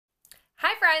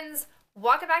Hi friends,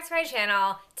 welcome back to my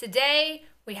channel. Today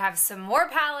we have some more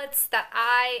palettes that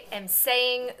I am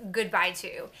saying goodbye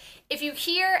to. If you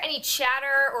hear any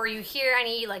chatter or you hear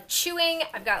any like chewing,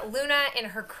 I've got Luna in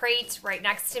her crate right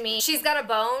next to me. She's got a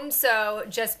bone, so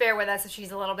just bear with us if she's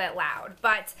a little bit loud.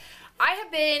 But I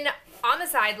have been on the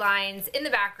sidelines in the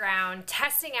background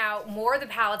testing out more of the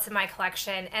palettes in my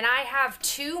collection, and I have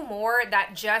two more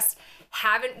that just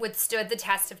haven't withstood the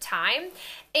test of time.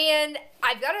 And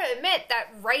I've got to admit that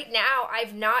right now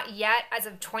I've not yet, as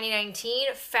of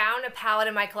 2019, found a palette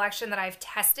in my collection that I've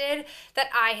tested that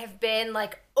I have been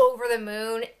like over the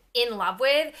moon in love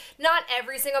with. Not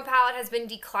every single palette has been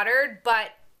decluttered,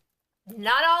 but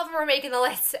not all of them are making the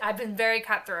list. I've been very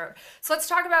cutthroat. So let's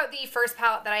talk about the first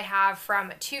palette that I have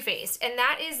from Too Faced, and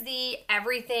that is the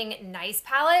Everything Nice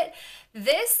palette.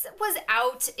 This was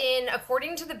out in,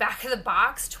 according to the back of the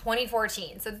box,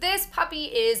 2014. So this puppy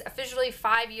is officially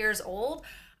 5 years old.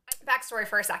 Backstory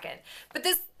for a second. But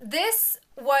this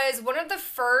was one of the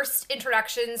first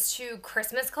introductions to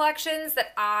Christmas collections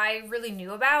that I really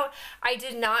knew about. I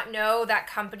did not know that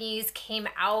companies came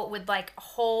out with like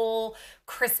whole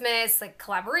Christmas like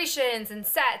collaborations and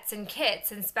sets and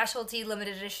kits and specialty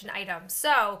limited edition items.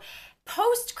 So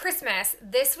post-Christmas,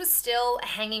 this was still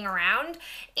hanging around,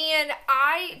 and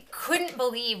I couldn't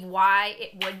believe why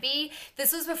it would be.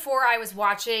 This was before I was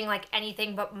watching like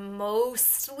anything but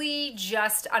mostly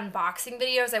just unboxing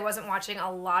videos. I wasn't watching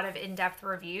a lot of in-depth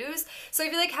reviews. So I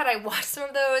feel like had I watched some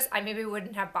of those, I maybe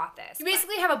wouldn't have bought this. You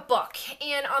basically have a book,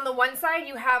 and on the one side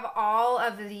you have all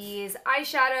of these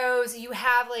eyeshadows. You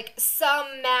have like some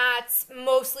mattes,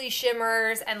 mostly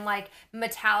shimmers, and like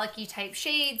metallic-y type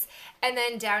shades. And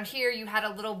then down here you had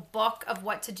a little book of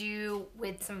what to do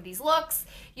with some of these looks.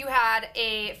 You had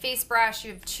a face brush,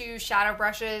 you have two shadow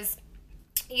brushes,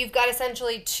 you've got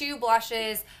essentially two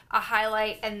blushes, a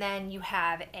highlight, and then you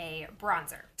have a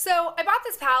bronzer. So I bought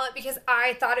this palette because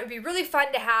I thought it would be really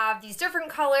fun to have these different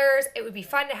colors. It would be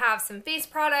fun to have some face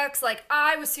products. Like,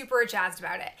 I was super jazzed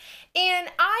about it. And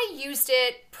I used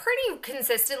it pretty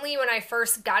consistently when I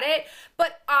first got it,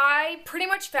 but I pretty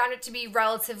much found it to be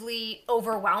relatively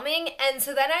overwhelming. And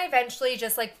so then I eventually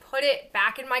just like put it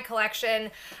back in my collection.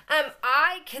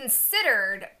 I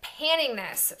considered panning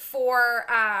this for,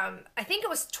 I think it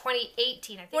was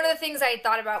 2018. One of the things I had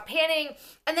thought about panning,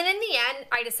 and then in the end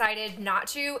I decided not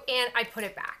to, and I put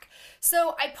it back.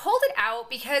 So I pulled it out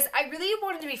because I really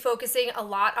wanted to be focusing a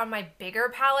lot on my bigger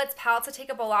palettes that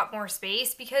take up a lot more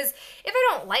space, because if I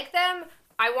don't like them,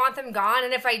 I want them gone,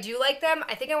 and if I do like them,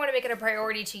 I think I want to make it a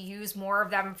priority to use more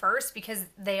of them first because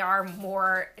they are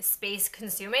more space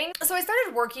consuming. So I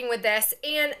started working with this,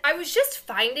 and I was just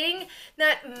finding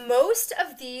that most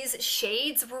of these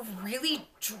shades were really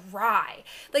dry.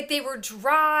 Like, they were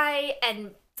dry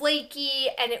and flaky,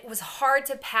 and it was hard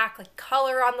to pack like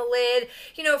color on the lid.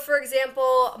 You know, for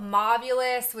example,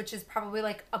 Mauvulous, which is probably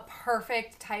like a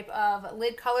perfect type of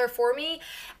lid color for me,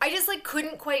 I just like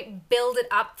couldn't quite build it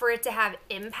up for it to have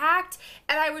impact,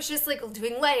 and I was just like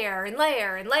doing layer and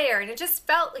layer and layer, and it just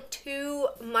felt like too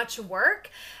much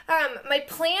work. My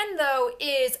plan though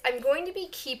is I'm going to be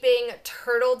keeping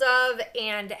Turtle Dove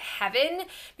and Heaven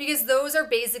because those are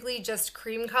basically just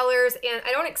cream colors, and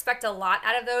I don't expect a lot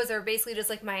out of those. They're basically just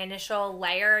like my initial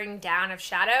layering down of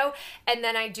shadow, and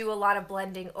then I do a lot of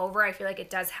blending over. I feel like it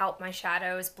does help my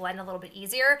shadows blend a little bit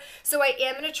easier. So I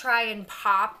am going to try and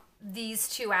pop these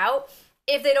two out.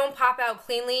 If they don't pop out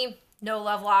cleanly, no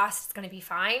love lost, it's gonna be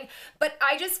fine. But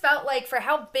I just felt like for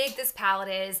how big this palette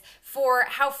is, for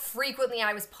how frequently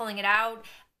I was pulling it out,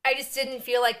 I just didn't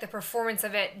feel like the performance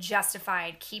of it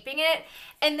justified keeping it.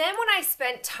 And then when I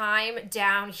spent time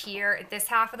down here at this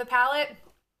half of the palette,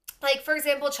 like for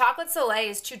example, Chocolate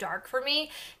Soleil is too dark for me.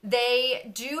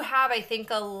 They do have, I think,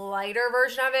 a lighter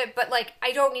version of it, but like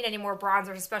I don't need any more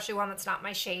bronzers, especially one that's not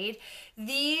my shade.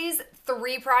 These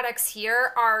three products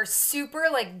here are super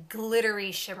like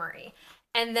glittery shimmery,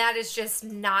 and that is just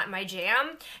not my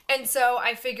jam. And so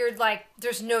I figured like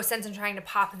there's no sense in trying to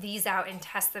pop these out and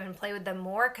test them and play with them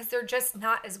more because they're just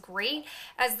not as great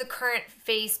as the current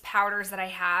face powders that I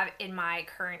have in my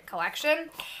current collection.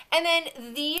 And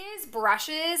then these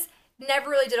brushes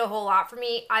never really did a whole lot for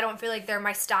me. I don't feel like they're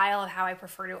my style of how I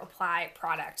prefer to apply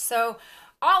product. So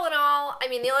all in all, I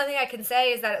mean, the only thing I can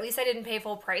say is that at least I didn't pay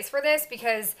full price for this,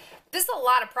 because this is a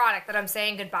lot of product that I'm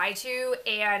saying goodbye to,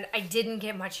 and I didn't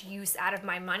get much use out of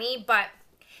my money, but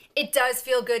it does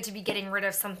feel good to be getting rid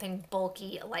of something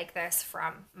bulky like this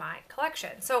from my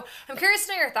collection. So I'm curious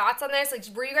to know your thoughts on this. Like,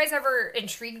 were you guys ever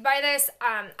intrigued by this?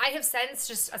 I have since,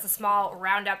 just as a small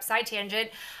roundup side tangent,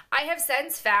 I have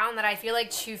since found that I feel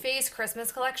like Too Faced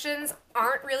Christmas collections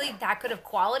aren't really that good of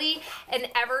quality. And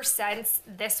ever since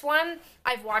this one,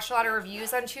 I've watched a lot of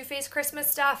reviews on Too Faced Christmas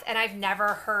stuff, and I've never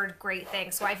heard great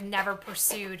things. So I've never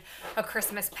pursued a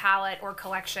Christmas palette or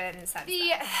collection since then.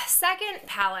 The second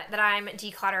palette that I'm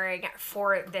decluttering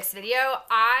for this video,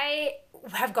 I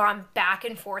have gone back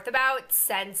and forth about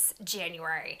since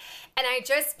January. And I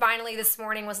just finally this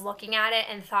morning was looking at it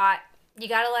and thought, you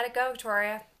gotta let it go,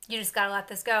 Victoria. You just gotta let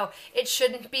this go. It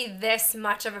shouldn't be this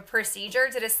much of a procedure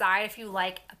to decide if you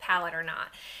like a palette or not.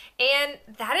 And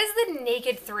that is the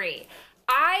Naked 3.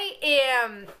 I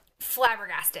am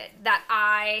flabbergasted that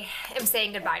I am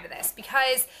saying goodbye to this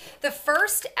because the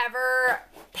first ever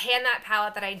Pan That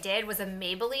palette that I did was a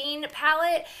Maybelline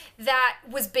palette that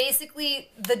was basically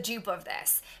the dupe of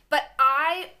this. But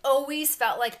I always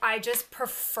felt like I just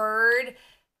preferred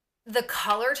the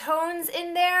color tones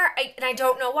in there, and I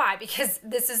don't know why, because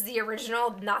this is the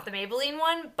original, not the Maybelline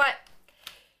one. But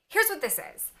here's what this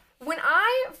is. When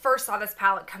I first saw this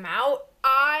palette come out,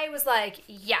 I was like,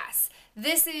 yes,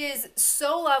 this is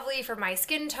so lovely for my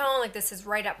skin tone. Like, this is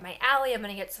right up my alley. I'm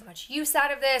gonna get so much use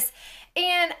out of this.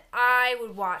 And I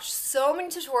would watch so many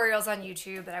tutorials on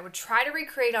YouTube that I would try to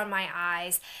recreate on my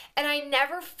eyes, and I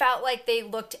never felt like they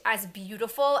looked as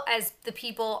beautiful as the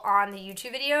people on the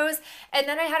YouTube videos. And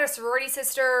then I had a sorority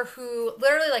sister who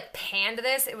literally like panned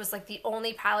this. It was like the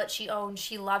only palette she owned.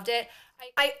 She loved it.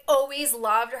 I always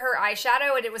loved her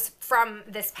eyeshadow, and it was from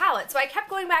this palette. So I kept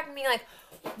going back and being like,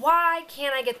 why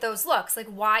can't I get those looks? Like,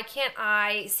 why can't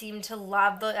I seem to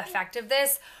love the effect of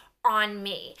this on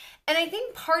me? And I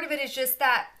think part of it is just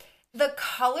that the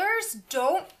colors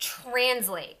don't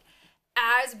translate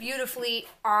as beautifully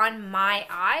on my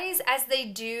eyes as they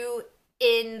do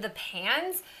in the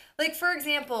pans. Like, for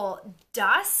example,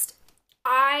 Dust,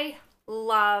 I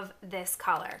love this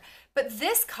color, but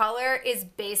this color is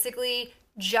basically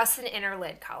just an inner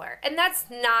lid color, and that's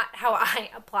not how I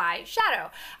apply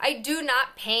shadow. I do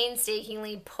not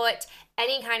painstakingly put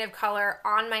any kind of color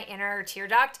on my inner tear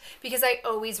duct because I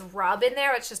always rub in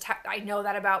there. It's just how I know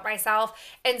that about myself,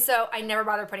 and so I never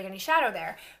bother putting any shadow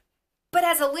there. But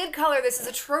as a lid color, this is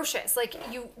atrocious. Like,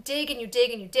 you dig and you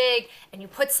dig and you dig and you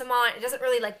put some on. It doesn't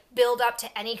really like build up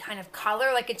to any kind of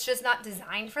color. Like, it's just not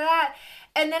designed for that.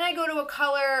 And then I go to a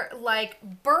color like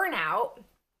Burnout,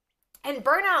 and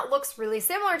Burnout looks really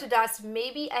similar to Dust,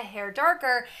 maybe a hair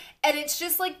darker, and it's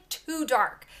just like too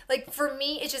dark. Like, for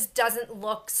me, it just doesn't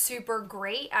look super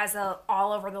great as a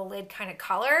all over the lid kind of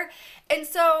color. And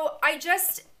so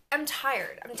I'm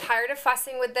tired. I'm tired of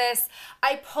fussing with this.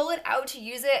 I pull it out to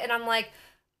use it and I'm like,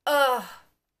 ugh,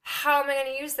 how am I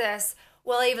gonna use this?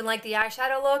 Will I even like the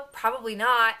eyeshadow look? Probably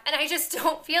not. And I just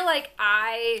don't feel like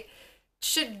I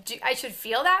should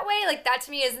feel that way. Like, that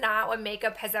to me is not what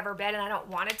makeup has ever been, and I don't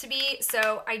want it to be.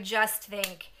 So I just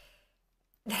think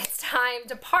that it's time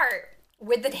to part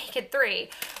with the Naked 3,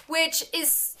 which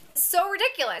is so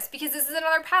ridiculous because this is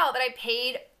another palette that I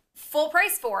paid full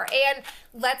price for. And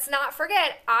let's not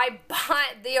forget, I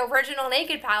bought the original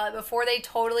Naked palette before they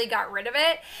totally got rid of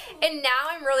it. And now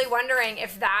I'm really wondering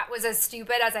if that was as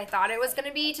stupid as I thought it was going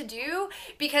to be to do,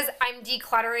 because I'm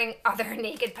decluttering other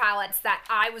Naked palettes that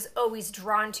I was always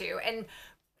drawn to. And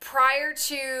prior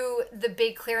to the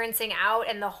big clearancing out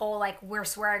and the whole like we're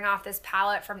swearing off this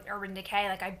palette from Urban Decay,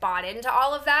 like I bought into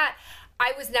all of that,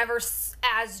 I was never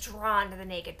as drawn to the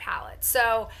Naked palette.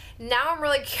 So now I'm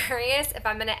really curious if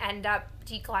I'm gonna end up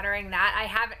decluttering that.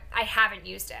 I haven't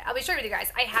used it. I'll be straight with you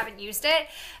guys, I haven't used it.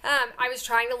 I was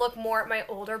trying to look more at my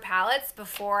older palettes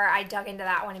before I dug into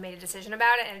that one and made a decision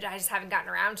about it, and I just haven't gotten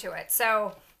around to it.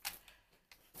 So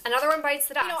another one bites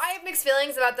the dust. You know, I have mixed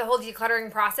feelings about the whole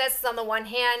decluttering process. On the one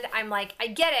hand, I'm like, I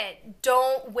get it.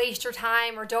 Don't waste your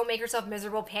time or don't make yourself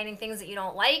miserable panning things that you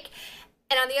don't like.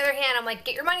 And on the other hand, I'm like,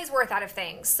 get your money's worth out of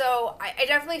things. So I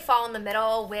definitely fall in the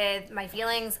middle with my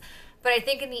feelings. But I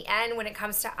think in the end, when it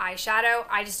comes to eyeshadow,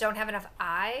 I just don't have enough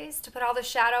eyes to put all the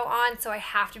shadow on. So I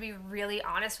have to be really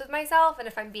honest with myself. And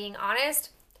if I'm being honest,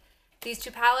 these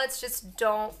two palettes just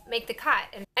don't make the cut.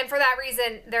 And for that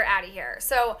reason, they're out of here.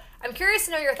 So I'm curious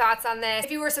to know your thoughts on this.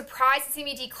 If you were surprised to see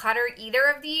me declutter either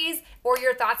of these, or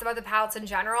your thoughts about the palettes in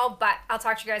general. But I'll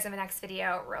talk to you guys in the next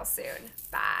video real soon.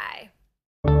 Bye.